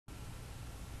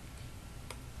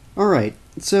Alright,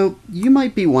 so you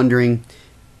might be wondering,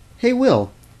 hey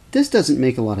Will, this doesn't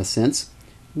make a lot of sense.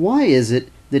 Why is it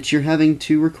that you're having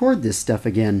to record this stuff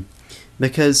again?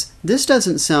 Because this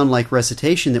doesn't sound like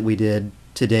recitation that we did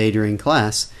today during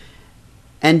class,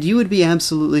 and you would be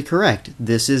absolutely correct.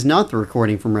 This is not the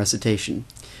recording from recitation.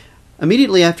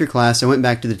 Immediately after class, I went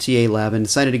back to the TA lab and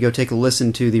decided to go take a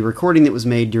listen to the recording that was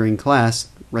made during class,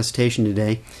 recitation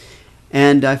today,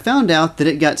 and I found out that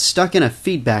it got stuck in a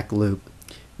feedback loop,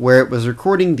 where it was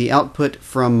recording the output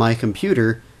from my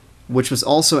computer, which was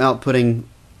also outputting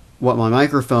what my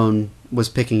microphone was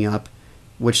picking up,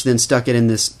 which then stuck it in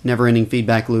this never-ending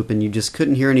feedback loop, and you just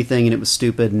couldn't hear anything, and it was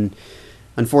stupid, and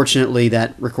unfortunately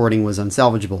that recording was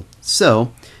unsalvageable.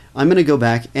 So I'm going to go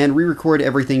back and re-record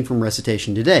everything from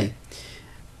recitation today.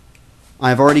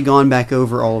 I've already gone back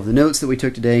over all of the notes that we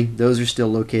took today. Those are still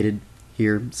located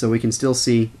here, so we can still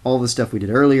see all the stuff we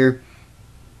did earlier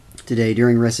today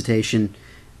during recitation,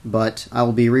 but I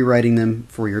will be rewriting them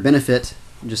for your benefit,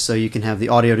 just so you can have the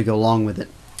audio to go along with it,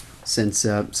 since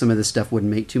some of this stuff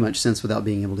wouldn't make too much sense without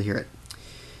being able to hear it.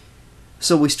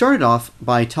 So we started off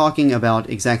by talking about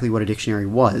exactly what a dictionary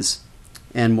was,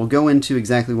 and we'll go into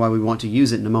exactly why we want to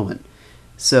use it in a moment.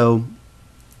 So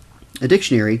a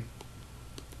dictionary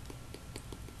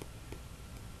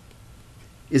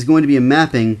is going to be a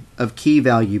mapping of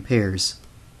key-value pairs.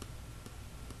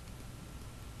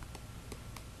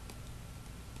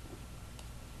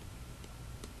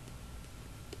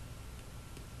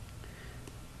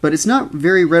 But it's not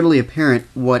very readily apparent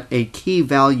what a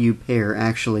key-value pair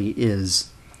actually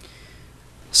is.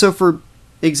 So for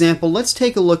example, let's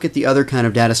take a look at the other kind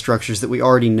of data structures that we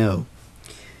already know.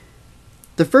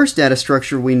 The first data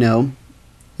structure we know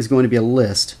is going to be a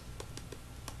list.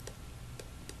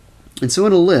 And so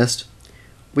in a list,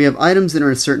 we have items that are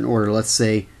in a certain order. Let's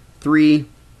say 3,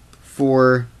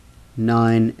 4,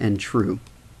 9, and true.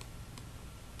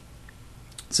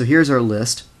 So here's our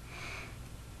list.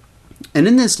 And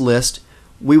in this list,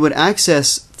 we would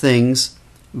access things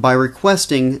by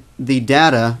requesting the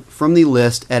data from the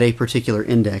list at a particular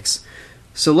index.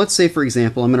 So let's say, for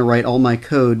example, I'm going to write all my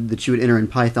code that you would enter in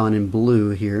Python in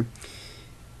blue here.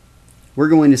 We're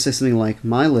going to say something like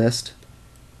my list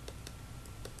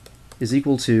is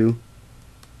equal to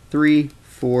 3,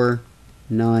 4,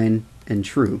 9, and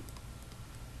true.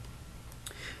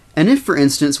 And if, for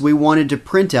instance, we wanted to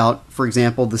print out, for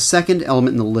example, the second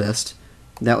element in the list,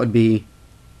 that would be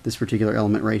this particular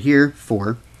element right here,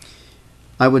 4,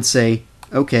 I would say,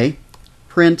 okay,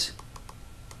 print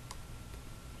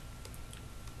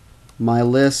my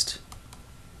list,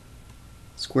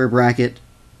 square bracket,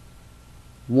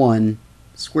 1,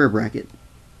 square bracket.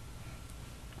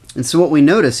 And so what we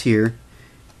notice here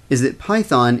is that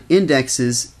Python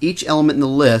indexes each element in the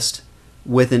list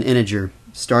with an integer,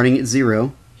 starting at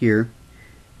 0 here,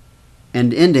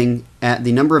 and ending at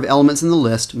the number of elements in the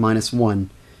list minus 1.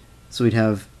 So we'd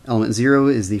have element 0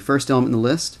 is the first element in the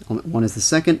list, element 1 is the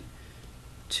second,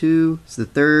 2 is the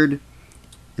third,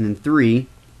 and then 3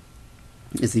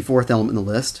 is the fourth element in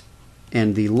the list,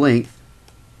 and the length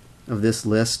of this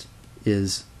list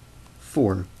is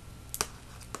 4.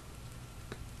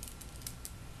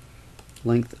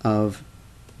 Length of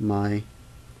my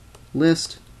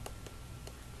list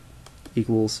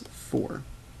equals 4.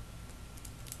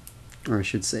 Or I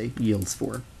should say yields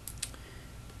 4.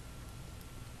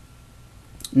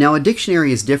 Now a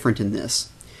dictionary is different in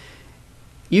this.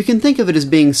 You can think of it as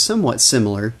being somewhat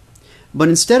similar, but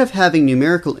instead of having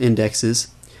numerical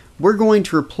indexes, we're going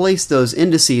to replace those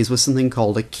indices with something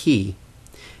called a key.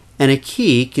 And a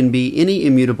key can be any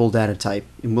immutable data type.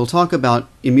 And we'll talk about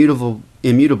immutable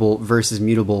versus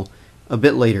mutable a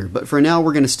bit later, but for now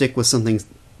we're going to stick with something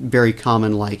very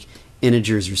common like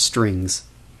integers or strings.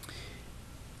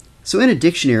 So in a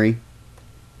dictionary,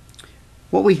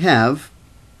 what we have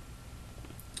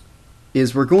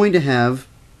is we're going to have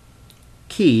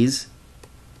keys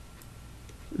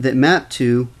that map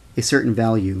to a certain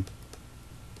value.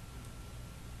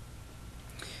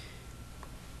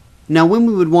 Now when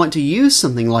we would want to use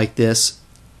something like this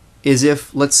is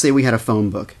if, let's say, we had a phone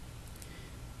book.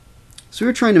 So we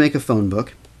were trying to make a phone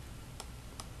book.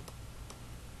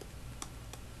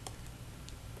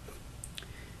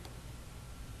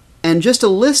 And just a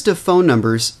list of phone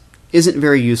numbers isn't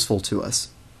very useful to us.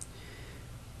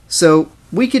 So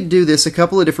we could do this a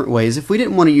couple of different ways. If we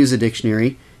didn't want to use a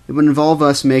dictionary, it would involve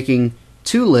us making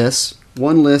two lists,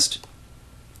 one list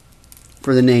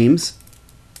for the names.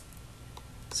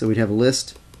 So we'd have a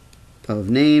list of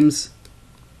names.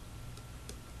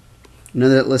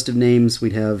 Another list of names,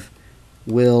 we'd have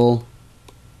Will,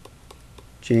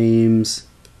 James,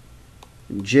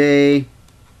 and Jay.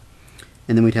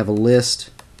 And then we'd have a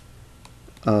list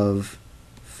of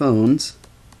phones.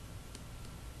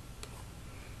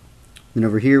 Then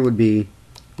over here would be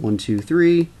 1, 2,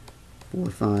 3, 4,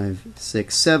 5,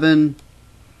 6, 7,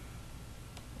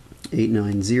 8,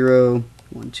 9, 0,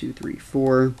 1, 2, 3,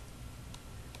 4,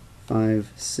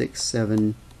 5, 6,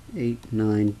 7, 8,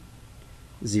 9,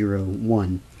 0,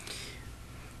 1.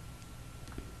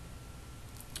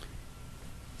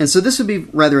 And so this would be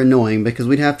rather annoying because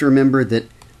we'd have to remember that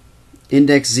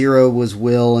index 0 was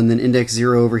Will, and then index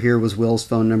 0 over here was Will's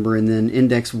phone number, and then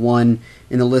index 1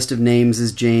 in the list of names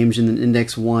is James, and then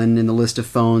index 1 in the list of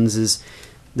phones is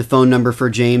the phone number for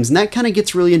James. And that kind of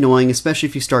gets really annoying, especially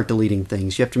if you start deleting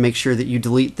things. You have to make sure that you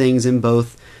delete things in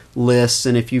both lists,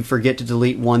 and if you forget to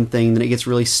delete one thing, then it gets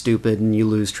really stupid and you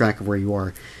lose track of where you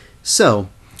are. So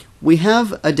we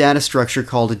have a data structure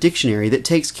called a dictionary that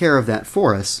takes care of that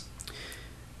for us.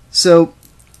 So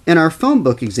in our phone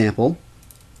book example,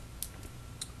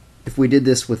 if we did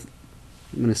this with,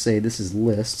 I'm going to say this is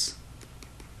lists.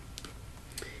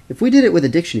 If we did it with a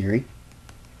dictionary,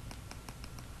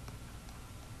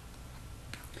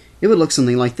 it would look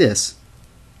something like this.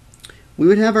 We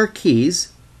would have our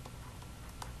keys,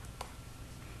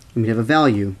 and we'd have a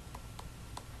value.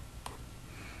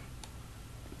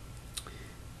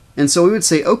 And so we would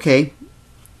say, okay,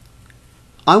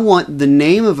 I want the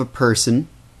name of a person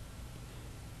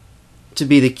to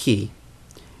be the key.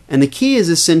 And the key is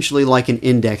essentially like an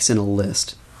index in a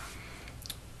list.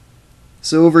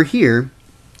 So over here,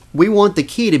 we want the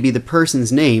key to be the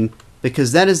person's name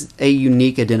because that is a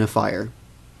unique identifier.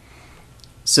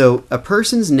 So a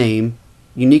person's name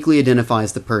uniquely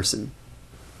identifies the person.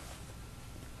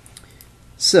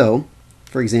 So,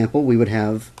 for example, we would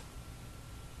have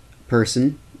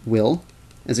person, Will,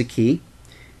 as a key,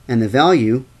 and the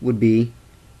value would be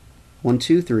 1,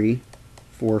 2, 3,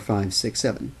 4, 5, 6,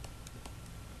 7.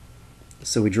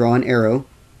 So we draw an arrow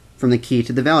from the key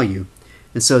to the value.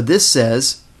 And so this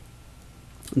says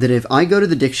that if I go to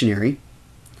the dictionary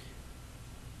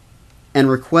and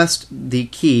request the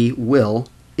key Will,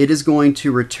 it is going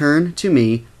to return to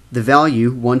me the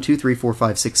value 1, 2, 3, 4,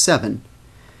 5, 6, 7.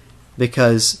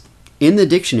 Because in the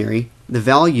dictionary, the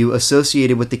value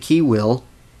associated with the key Will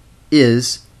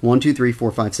is 1, 2, 3,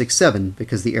 4, 5, 6, 7,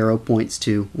 because the arrow points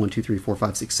to 1, 2, 3, 4,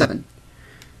 5, 6, 7.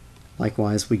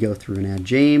 Likewise, we go through and add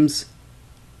James.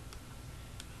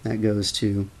 That goes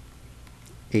to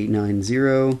 8, 9,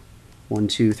 0, 1,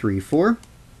 2, 3, 4.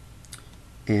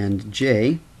 And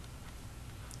J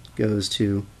goes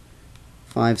to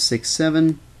 5, 6,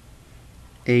 7,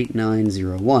 8, 9,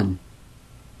 0, 1.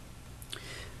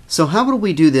 So how would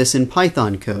we do this in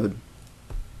Python code?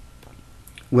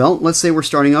 Well, let's say we're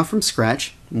starting off from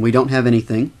scratch and we don't have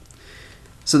anything.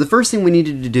 So the first thing we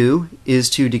needed to do is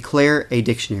to declare a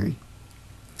dictionary.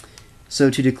 So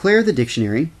to declare the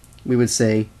dictionary, we would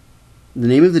say the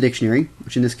name of the dictionary,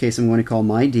 which in this case I'm going to call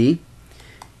myD,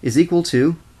 is equal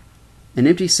to an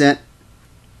empty set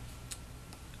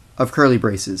of curly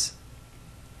braces.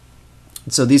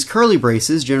 So these curly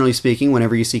braces, generally speaking,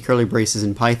 whenever you see curly braces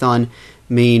in Python,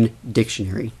 mean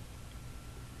dictionary.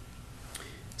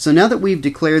 So now that we've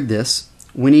declared this,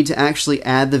 we need to actually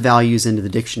add the values into the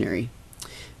dictionary.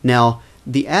 Now,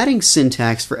 the adding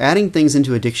syntax for adding things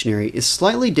into a dictionary is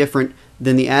slightly different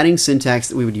than the adding syntax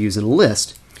that we would use in a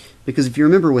list. Because if you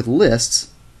remember with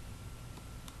lists,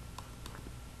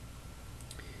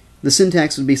 the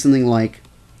syntax would be something like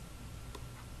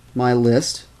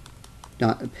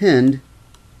mylist.append,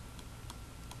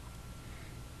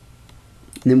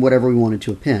 and then whatever we wanted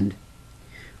to append.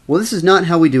 Well, this is not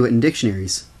how we do it in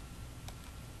dictionaries.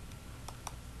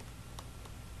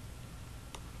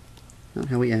 Not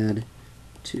how we add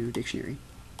to dictionary.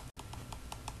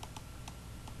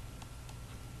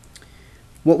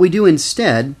 What we do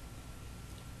instead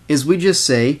is we just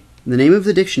say the name of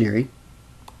the dictionary,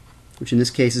 which in this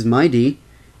case is myD,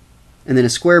 and then a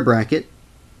square bracket,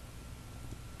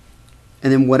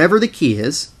 and then whatever the key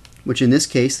is, which in this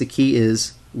case the key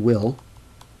is Will,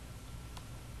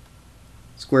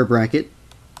 square bracket,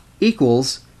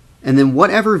 equals, and then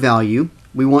whatever value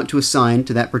we want to assign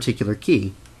to that particular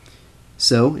key.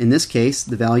 So in this case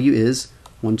the value is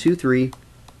 1, 2, 3,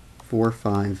 4,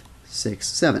 5, 6,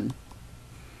 7.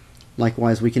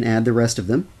 Likewise, we can add the rest of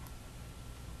them.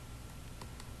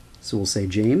 So we'll say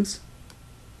James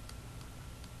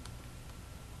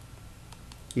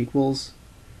equals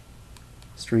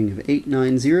string of 8,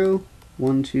 9, 0,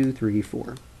 1, 2, 3,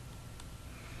 4.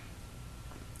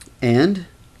 And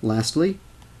lastly,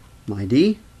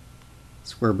 myD,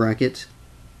 square bracket,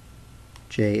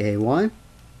 JAY,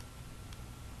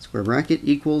 square bracket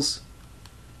equals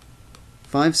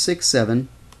 5, 6, 7,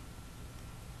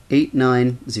 8,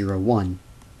 9, 0, 1.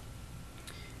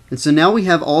 And so now we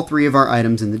have all three of our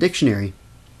items in the dictionary.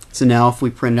 So now if we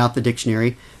print out the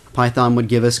dictionary, Python would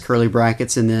give us curly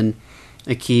brackets and then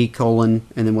a key, colon,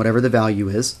 and then whatever the value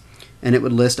is, and it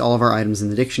would list all of our items in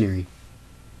the dictionary.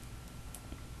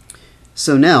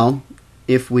 So now,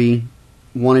 if we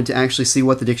wanted to actually see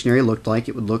what the dictionary looked like,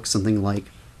 it would look something like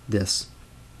this,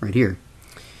 right here.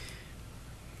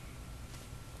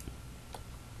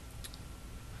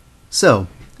 So,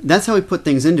 that's how we put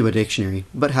things into a dictionary,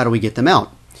 but how do we get them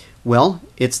out? Well,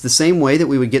 it's the same way that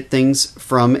we would get things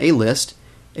from a list,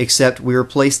 except we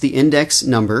replace the index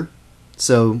number,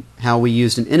 so how we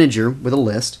used an integer with a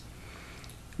list,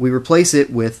 we replace it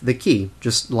with the key,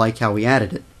 just like how we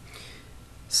added it.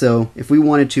 So if we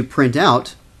wanted to print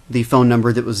out the phone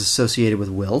number that was associated with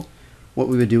Will, what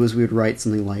we would do is we would write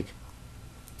something like,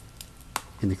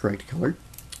 in the correct color,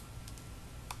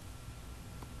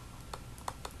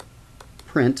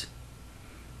 print.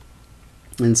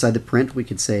 Inside the print we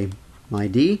could say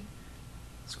MyD,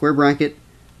 square bracket,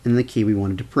 and the key we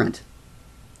wanted to print,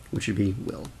 which would be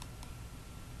Will.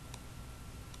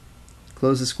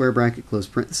 Close the square bracket, close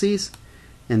parentheses,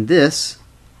 and this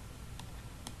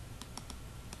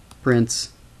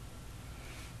prints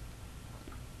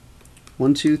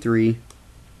 1, 2, 3,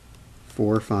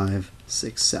 4, 5,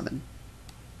 6, 7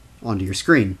 onto your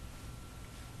screen.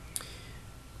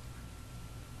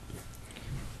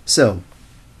 So,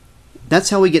 that's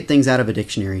how we get things out of a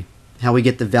dictionary, how we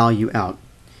get the value out.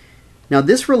 Now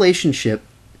this relationship,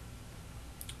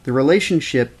 the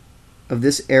relationship of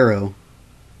this arrow,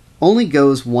 only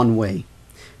goes one way.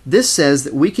 This says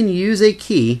that we can use a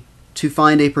key to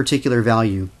find a particular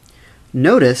value.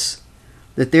 Notice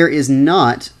that there is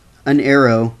not an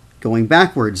arrow going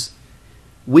backwards.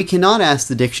 We cannot ask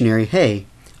the dictionary, hey,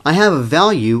 I have a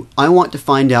value, I want to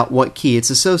find out what key it's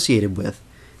associated with.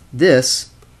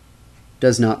 This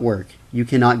does not work. You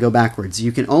cannot go backwards.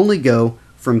 You can only go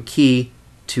from key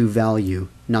to value,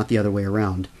 not the other way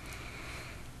around.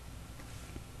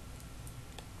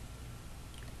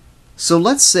 So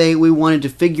let's say we wanted to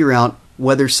figure out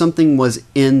whether something was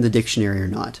in the dictionary or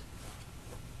not.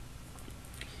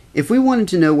 If we wanted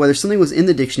to know whether something was in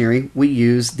the dictionary, we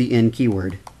use the in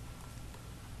keyword.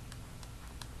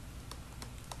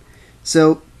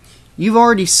 So you've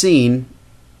already seen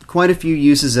quite a few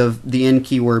uses of the in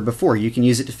keyword before. You can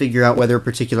use it to figure out whether a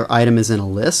particular item is in a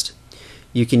list.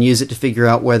 You can use it to figure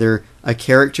out whether a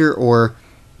character or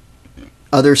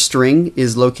other string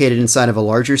is located inside of a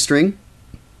larger string.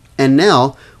 And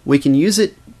now we can use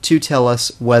it to tell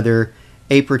us whether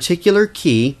a particular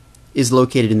key is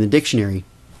located in the dictionary.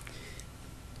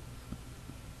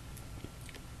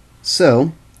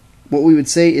 So what we would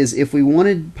say is if we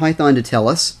wanted Python to tell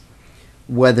us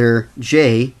whether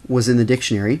J was in the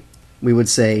dictionary, we would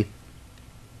say,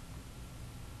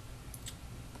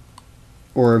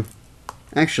 or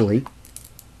actually,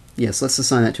 yes, let's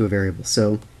assign that to a variable.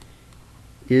 So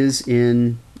is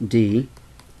in D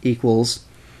equals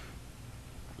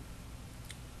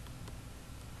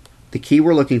the key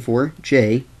we're looking for,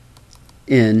 J,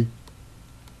 in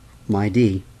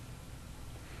MyD.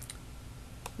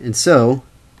 And so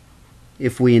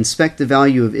if we inspect the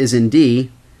value of is in D,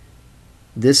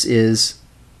 this is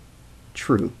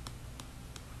true.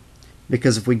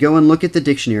 Because if we go and look at the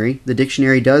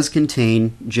dictionary does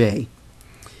contain J.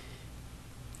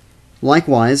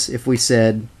 Likewise, if we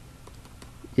said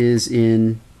is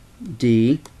in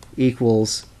D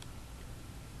equals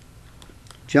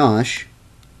Josh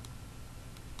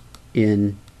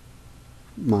in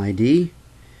MyD,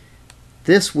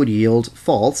 this would yield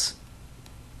false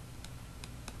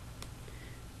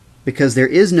because there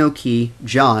is no key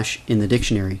Josh in the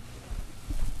dictionary.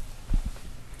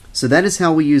 So that is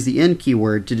how we use the in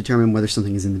keyword to determine whether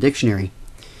something is in the dictionary.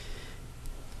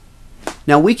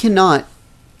 Now we cannot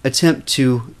attempt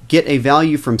to get a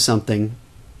value from something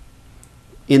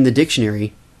in the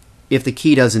dictionary if the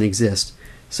key doesn't exist.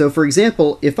 So for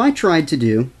example, if I tried to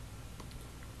do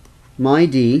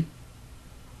MyD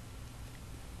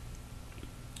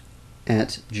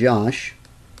at Josh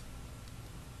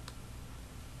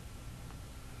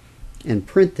and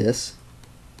print this,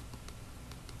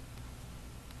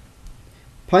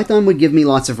 Python would give me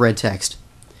lots of red text.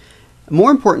 More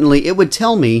importantly, it would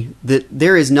tell me that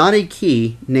there is not a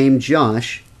key named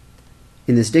Josh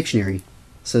in this dictionary.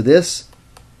 So this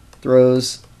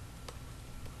throws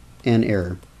an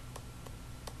error.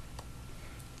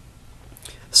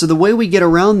 So the way we get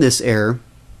around this error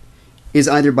is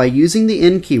either by using the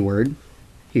in keyword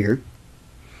here,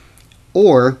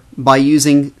 or by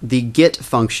using the get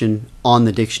function on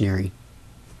the dictionary.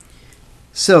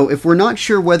 So if we're not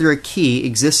sure whether a key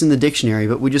exists in the dictionary,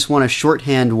 but we just want a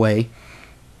shorthand way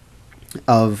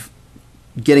of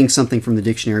getting something from the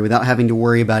dictionary without having to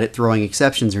worry about it throwing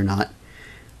exceptions or not,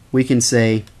 we can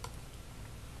say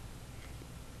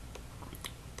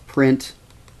print,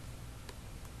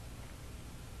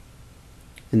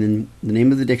 and then the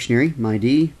name of the dictionary,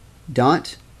 MyD,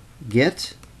 dot,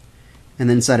 get, and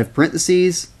then inside of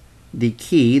parentheses, the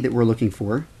key that we're looking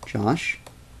for, Josh.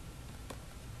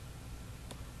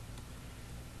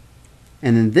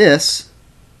 And then this,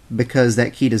 because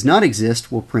that key does not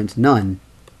exist, will print none.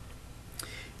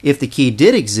 If the key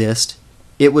did exist,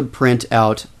 it would print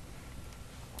out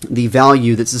the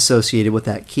value that's associated with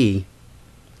that key.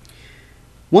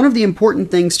 One of the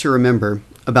important things to remember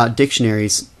about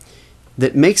dictionaries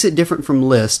that makes it different from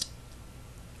list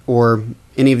or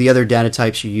any of the other data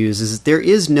types you use is that there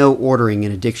is no ordering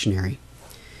in a dictionary.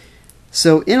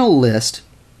 So in a list,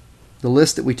 the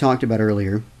list that we talked about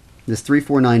earlier, this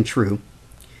 349 true,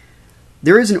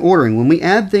 there is an ordering. When we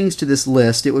add things to this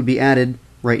list, it would be added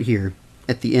right here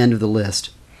at the end of the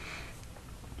list.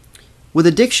 With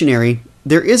a dictionary,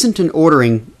 there isn't an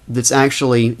ordering that's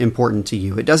actually important to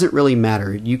you. It doesn't really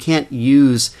matter. You can't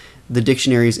use the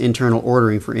dictionary's internal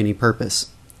ordering for any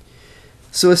purpose.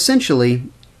 So essentially,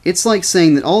 it's like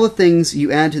saying that all the things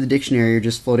you add to the dictionary are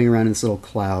just floating around in this little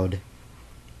cloud.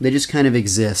 They just kind of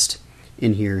exist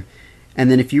in here. And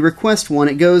then if you request one,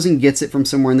 it goes and gets it from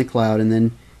somewhere in the cloud and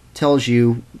then tells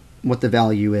you what the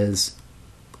value is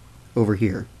over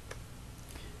here.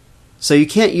 So you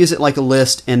can't use it like a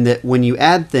list, and that when you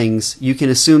add things, you can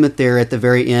assume that they're at the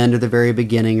very end or the very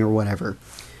beginning or whatever.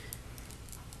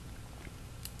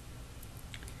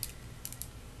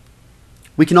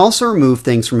 We can also remove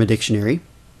things from a dictionary.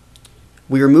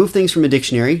 We remove things from a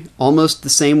dictionary almost the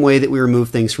same way that we remove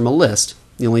things from a list.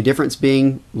 The only difference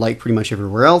being, like pretty much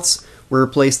everywhere else, we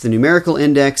replace the numerical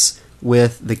index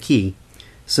with the key.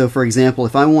 So for example,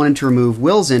 if I wanted to remove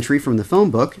Will's entry from the phone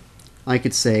book, I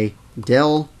could say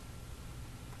del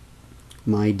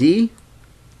MyD,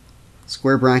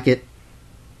 square bracket,